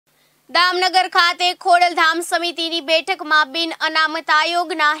દામનગર ખાતે ખોડલધામ સમિતિની બેઠકમાં બિન અનામત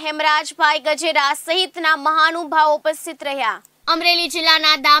આયોગના હેમરાજભાઈ ગજેરા સહિતના મહાનુભાવો ઉપસ્થિત રહ્યા। અમરેલી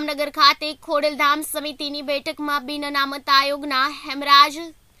જિલ્લાના દામનગર ખાતે ખોડલધામ સમિતિની બેઠકમાં બિન અનામત આયોગના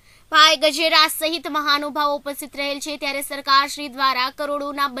હેમરાજભાઈ ગજેરા સહિત મહાનુભાવો ઉપસ્થિત રહેલ છે। ત્યારે સરકારશ્રી દ્વારા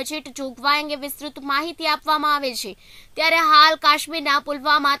કરોડોના બજેટ જોગવાઈ અંગે વિસ્તૃત માહિતી આપવામાં આવે છે। ત્યારે હાલ કાશ્મીરના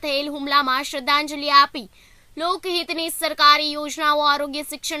પુલવામા થયેલ હુમલામાં શ્રદ્ધાંજલિ આપી લોકહિતની સરકારી યોજનાઓ, આરોગ્ય,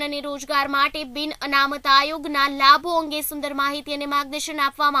 શિક્ષણ અને રોજગાર માટે બિન અનામત આયોગના લાભો અંગે સુંદર માહિતી અને માર્ગદર્શન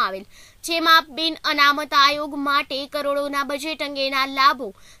આપવામાં આવેલ, જેમાં બિન અનામત આયોગ માટે કરોડોના બજેટ અંગેના લાભો,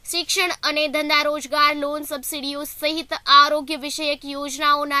 શિક્ષણ અને ધંધા રોજગાર, લોન, સબસિડીઓ સહિત આરોગ્ય વિષયક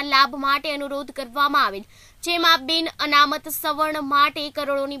યોજનાઓના લાભ માટે અનુરોધ કરવામાં આવેલ, જેમાં બિન અનામત સવર્ણ માટે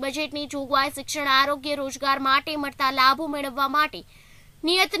કરોડોની બજેટની જોગવાઈ, શિક્ષણ, આરોગ્ય, રોજગાર માટે મળતા લાભો મેળવવા માટે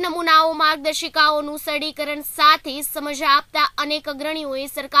નિયત નમૂનાઓ, માર્ગદર્શિકાઓનું સરળીકરણ સાથે સમજ આપતા અનેક અગ્રણીઓએ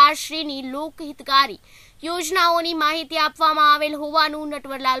સરકારશ્રીની લોકહિતકારી યોજનાઓની માહિતી આપવામાં આવેલ હોવાનું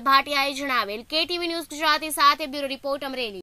નટવરલાલ ભાટિયાએ જણાવેલ। KTV ન્યૂઝ ગુજરાતી સાથે બ્યુરો રિપોર્ટ, અમરેલી।